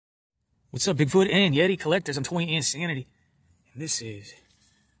What's up, Bigfoot and Yeti collectors? I'm Toy Insanity, and this is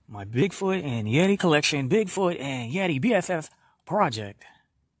my Bigfoot and Yeti collection, Bigfoot and Yeti BFF project,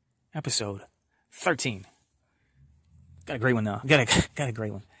 episode 13. Got a great one now. Got a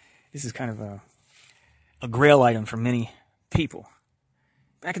great one. This is kind of a grail item for many people.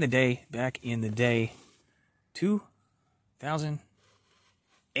 Back in the day,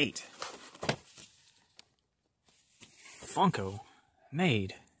 2008, Funko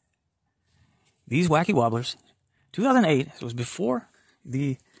made these Wacky Wobblers. 2008, it was before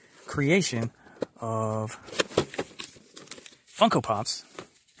the creation of Funko Pops.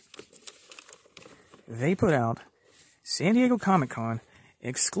 They put out San Diego Comic-Con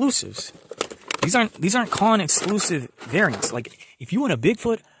exclusives. These aren't con exclusive variants. Like if you want a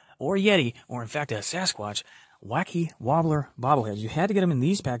Bigfoot or a Yeti or in fact a Sasquatch Wacky Wobbler bobblehead, you had to get them in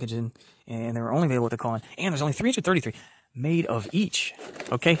these packages, and they were only available at the con. And there's only 333 made of each.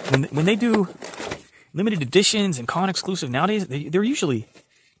 Okay, when they do limited editions and con exclusive nowadays, they're usually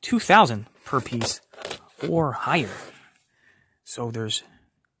 2,000 per piece or higher. So there's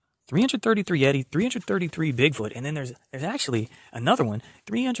 333 Yeti, 333 Bigfoot, and then there's actually another one,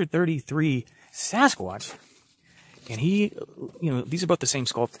 333 Sasquatch. And these are both the same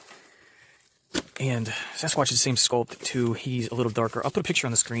sculpt. And Sasquatch is the same sculpt too. He's a little darker. I'll put a picture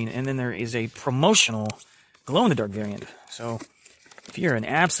on the screen, and then there is a promotional glow-in-the-dark variant. So if you're an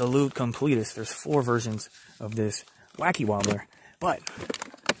absolute completist, there's 4 versions of this Wacky Wobbler. But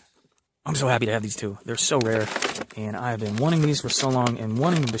I'm so happy to have these two. They're so rare, and I've been wanting these for so long and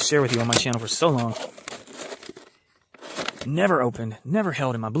wanting them to share with you on my channel for so long. Never opened, never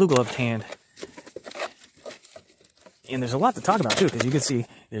held in my blue-gloved hand. And there's a lot to talk about too, because you can see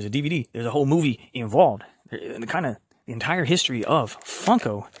there's a DVD, there's a whole movie involved. The entire history of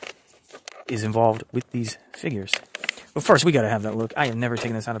Funko is involved with these figures. But first, we gotta have that look. I have never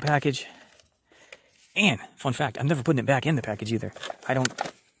taken this out of package. And, fun fact, I'm never putting it back in the package either. I don't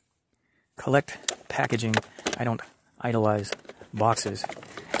collect packaging. I don't idolize boxes.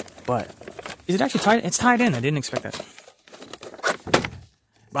 But, is it actually tied? It's tied in. I didn't expect that.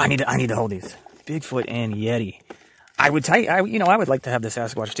 But I need to hold these. Bigfoot and Yeti. I would like to have the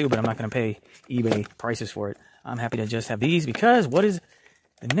Sasquatch too, but I'm not going to pay eBay prices for it. I'm happy to just have these because what is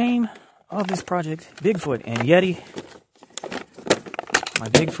the name of this project? Bigfoot and Yeti. My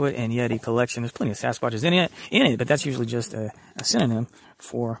Bigfoot and Yeti collection. There's plenty of Sasquatches in it, but that's usually just a synonym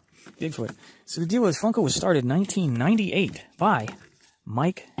for Bigfoot. So the deal is Funko was started in 1998 by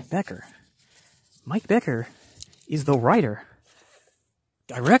Mike Becker. Mike Becker is the writer,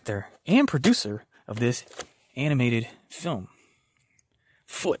 director, and producer of this animated film.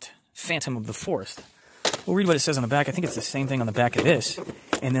 Foot, Phantom of the Forest. We'll read what it says on the back. I think it's the same thing on the back of this.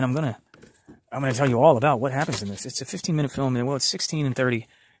 And then I'm gonna tell you all about what happens in this. It's a 15-minute film, and well, it's 16 and 30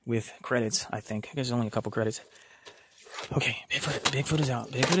 with credits, I think. There's only a couple credits. Okay, Bigfoot is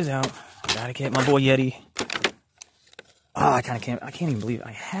out. Bigfoot is out. Gotta get my boy Yeti. Oh, I can't even believe it.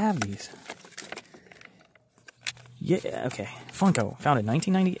 I have these. Yeah, okay. Funko, founded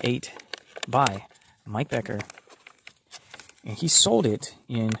 1998 by Mike Becker. And he sold it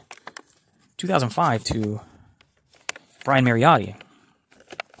in 2005 to Brian Mariotti.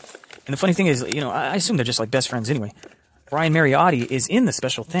 And the funny thing is, I assume they're just like best friends anyway. Brian Mariotti is in the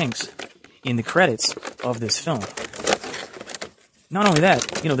special thanks in the credits of this film. Not only that,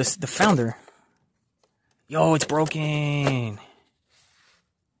 the founder. Yo, it's broken.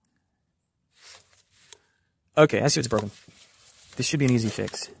 Okay, I see what's broken. This should be an easy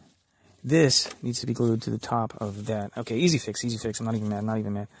fix. This needs to be glued to the top of that. Okay, easy fix. I'm not even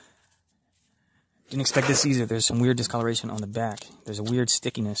mad. Didn't expect this either. There's some weird discoloration on the back. There's a weird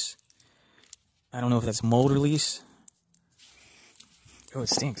stickiness. I don't know if that's mold release. Oh, it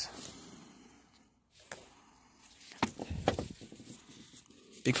stinks.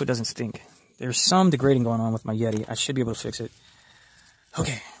 Bigfoot doesn't stink. There's some degrading going on with my Yeti. I should be able to fix it.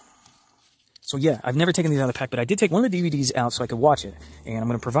 Okay. So yeah, I've never taken these out of the pack, but I did take one of the DVDs out so I could watch it. And I'm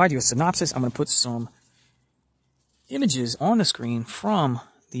going to provide you a synopsis. I'm going to put some images on the screen from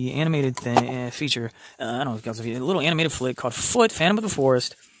the animated feature. I don't know if it's a little animated flick called Foot, Phantom of the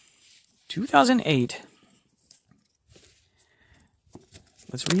Forest, 2008.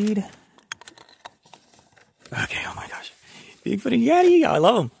 Let's read. Okay, oh my gosh. Bigfoot and Yeti. I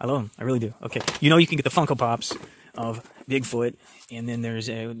love them. I really do. Okay, you can get the Funko Pops of Bigfoot, and then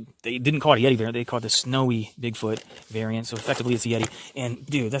they didn't call it a Yeti variant, they called it the Snowy Bigfoot variant, so effectively it's a Yeti. And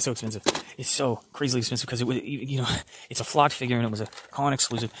dude, that's so expensive. It's so crazily expensive because it's a flocked figure and it was a con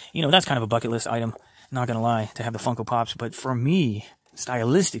exclusive. That's kind of a bucket list item, not gonna lie, to have the Funko Pops. But for me,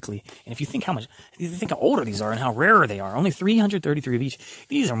 stylistically. And if you think how older these are and how rare they are, only 333 of each.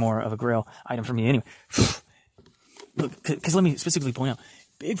 These are more of a grail item for me anyway. Look, because let me specifically point out,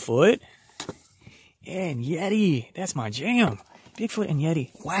 Bigfoot and Yeti. That's my jam. Bigfoot and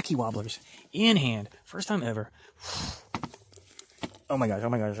Yeti, Wacky Wobblers, in hand. First time ever. Oh my gosh, oh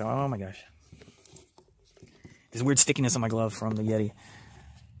my gosh, oh my gosh. There's weird stickiness on my glove from the Yeti.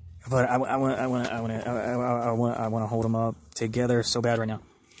 But I want to hold them up together so bad right now.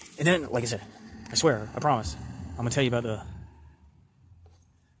 And then, like I said, I swear, I promise, I'm going to tell you about the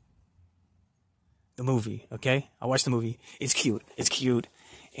movie, okay? I watched the movie. It's cute. It's cute.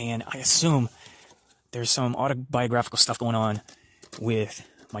 And I assume there's some autobiographical stuff going on with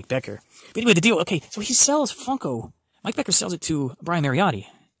Mike Becker. But anyway, the deal, okay, so he sells Funko. Mike Becker sells it to Brian Mariotti.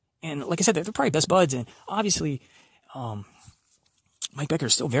 And like I said, they're probably best buds. And obviously, Mike Becker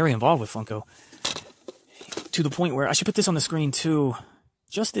is still very involved with Funko. To the point where, I should put this on the screen too,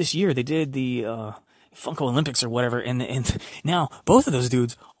 just this year, they did the Funko Olympics or whatever. And now, both of those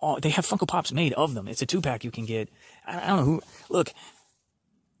dudes, they have Funko Pops made of them. It's a 2-pack you can get. I don't know who, look.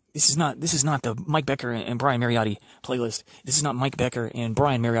 This is not the Mike Becker and Brian Mariotti playlist. This is not Mike Becker and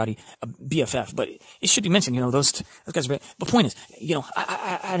Brian Mariotti BFF. But it should be mentioned, you know, those guys are. But point is, you know,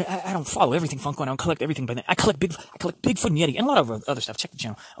 I don't follow everything Funko, and I don't collect everything. But I collect Bigfoot and Yeti and a lot of other stuff. Check the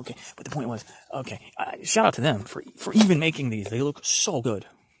channel. Okay, but the point was, okay, shout out to them for even making these. They look so good.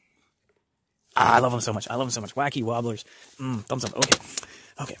 I love them so much. I love them so much. Wacky Wobblers. Thumbs up.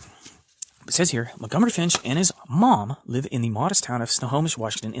 Okay. It says here, Montgomery Finch and his mom live in the modest town of Snohomish,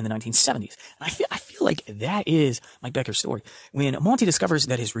 Washington in the 1970s. And I feel like that is Mike Becker's story. When Monty discovers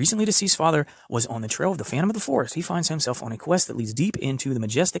that his recently deceased father was on the trail of the Phantom of the Forest, he finds himself on a quest that leads deep into the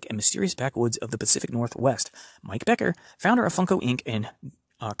majestic and mysterious backwoods of the Pacific Northwest. Mike Becker, founder of Funko Inc. and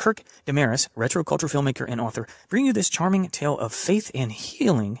Kirk Damaris, retro cultural filmmaker and author, bring you this charming tale of faith and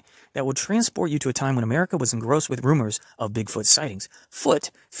healing that will transport you to a time when America was engrossed with rumors of Bigfoot sightings.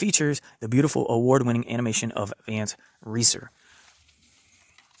 Foot features the beautiful award-winning animation of Vance Reiser.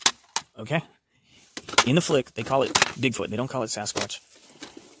 Okay? In the flick, they call it Bigfoot. They don't call it Sasquatch.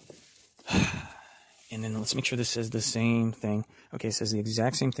 And then let's make sure this says the same thing. Okay, it says the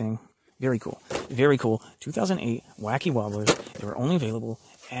exact same thing. Very cool. Very cool. 2008 Wacky Wobblers. They were only available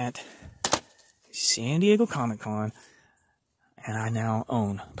at San Diego Comic-Con. And I now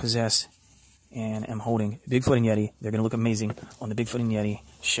possess, and am holding Bigfoot and Yeti. They're going to look amazing on the Bigfoot and Yeti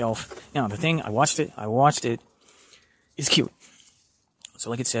shelf. Now, the thing, I watched it. It's cute. So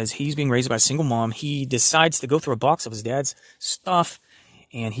like it says, he's being raised by a single mom. He decides to go through a box of his dad's stuff,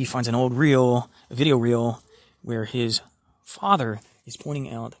 and he finds an old video reel, where his father is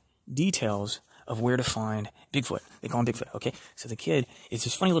pointing out details of where to find Bigfoot. They call him Bigfoot, okay? So the kid, it's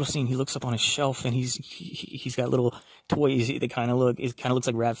this funny little scene. He looks up on his shelf, and he's got little toys that it kind of looks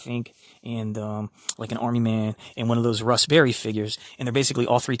like Rat Fink and like an army man and one of those Russ Berry figures. And they're basically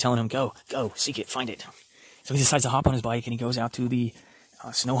all three telling him, go, seek it, find it. So he decides to hop on his bike, and he goes out to the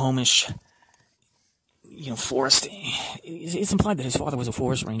Snohomish, forest. It's implied that his father was a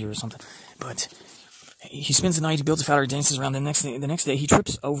forest ranger or something, but he spends the night, he builds a fire, dances around. The next day, he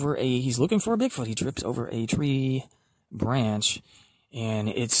trips over he's looking for a Bigfoot. He trips over a tree branch, and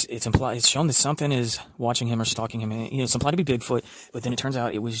it's implied, it's shown that something is watching him or stalking him. It's implied to be Bigfoot, but then it turns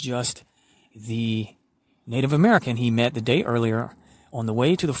out it was just the Native American he met the day earlier on the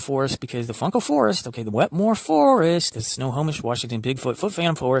way to the forest, because the Funko Forest, okay, the Wetmore Forest, the Snohomish, Washington, Bigfoot,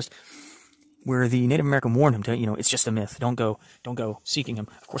 Phantom Forest, where the Native American warned him to, it's just a myth. Don't go seeking him.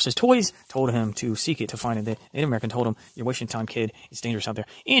 Of course, his toys told him to seek it, to find it. The Native American told him, you're wasting time, kid. It's dangerous out there.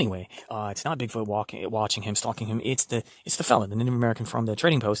 Anyway, it's not Bigfoot watching him, stalking him. It's the fella, the Native American from the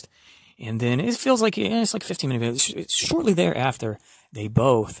trading post. And then it feels like, it's like 15 minutes. Shortly thereafter, they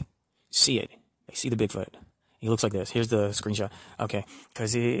both see it. They see the Bigfoot. He looks like this. Here's the screenshot. Okay,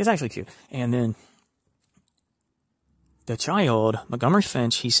 because it's actually cute. And then the child, Montgomery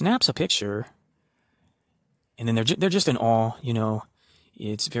Finch, he snaps a picture, and then they're just in awe,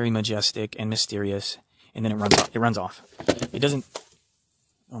 It's very majestic and mysterious, and then it runs off. It doesn't,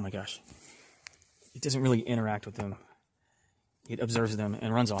 oh my gosh. It doesn't really interact with them. It observes them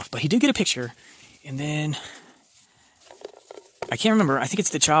and runs off. But he did get a picture, and then I can't remember. I think it's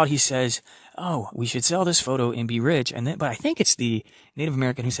the child. He says, "Oh, we should sell this photo and be rich." But I think it's the Native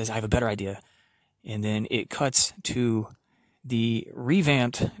American who says, "I have a better idea." And then it cuts to the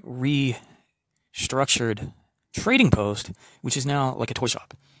revamped, restructured trading post, which is now like a toy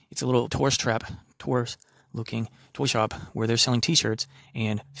shop. It's a little tourist-looking toy shop where they're selling T-shirts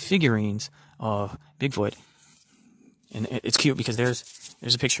and figurines of Bigfoot. And it's cute because there's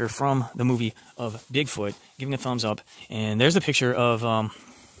a picture from the movie of Bigfoot giving a thumbs up, and there's a picture of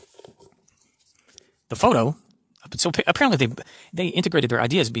the photo. So apparently they integrated their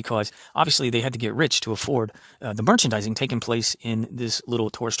ideas because obviously they had to get rich to afford the merchandising taking place in this little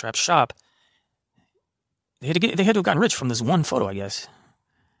tourist trap shop. They had to have gotten rich from this one photo, I guess.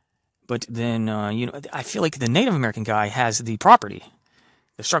 But then I feel like the Native American guy has the property,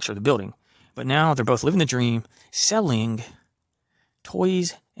 the structure, the building. But now they're both living the dream, selling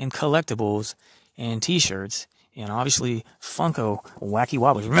toys and collectibles and T-shirts. And obviously, Funko, Wacky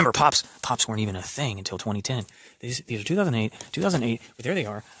Wobblers. Remember, Pops weren't even a thing until 2010. These are 2008, but there they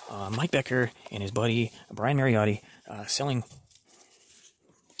are. Mike Becker and his buddy, Brian Mariotti, selling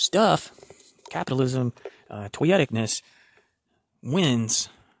stuff. Capitalism, toyeticness wins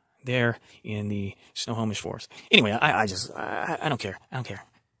there in the Snohomish Forest. Anyway, I don't care. I don't care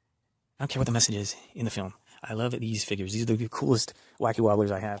what the message is in the film. I love these figures. These are the coolest Wacky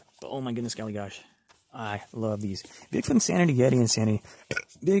Wobblers I have. But oh my goodness, golly gosh. I love these. Bigfoot Insanity, Yeti Insanity,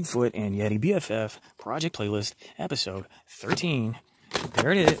 Bigfoot and Yeti BFF Project Playlist, episode 13.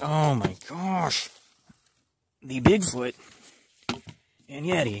 There it is. Oh my gosh. The Bigfoot and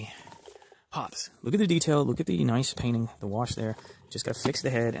Yeti Pops. Look at the detail. Look at the nice painting, the wash there. Just got to fix the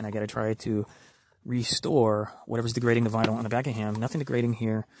head, and I got to try to restore whatever's degrading the vinyl on the back of him. Nothing degrading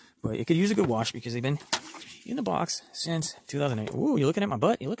here, but it could use a good wash because they've been in the box since 2008. Ooh, you looking at my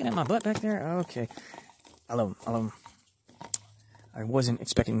butt? You looking at my butt back there? Okay. I love them. I wasn't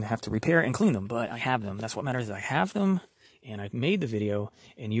expecting to have to repair and clean them, but I have them. That's what matters. I have them, and I've made the video,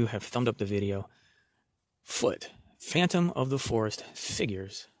 and you have thumbed up the video. Foot. Phantom of the Forest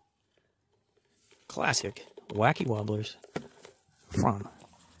figures. Classic Wacky Wobblers from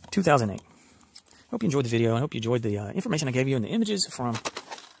 2008. Hope you enjoyed the video. I hope you enjoyed the information I gave you and the images from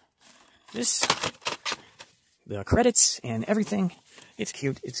this, the credits and everything. It's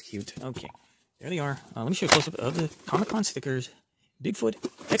cute. It's cute. Okay. There they are. Let me show you a close-up of the Comic-Con stickers. Bigfoot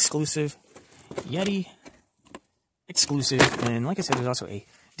exclusive, Yeti exclusive, and like I said, there's also a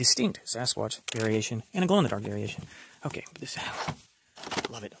distinct Sasquatch variation and a glow-in-the-dark variation. Okay, this,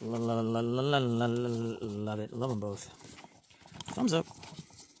 love it. Love it. Love them both. Thumbs up.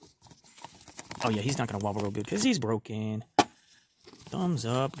 Oh yeah, he's not going to wobble real good because he's broken. Thumbs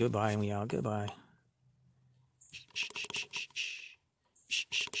up. Goodbye, and we out. Goodbye.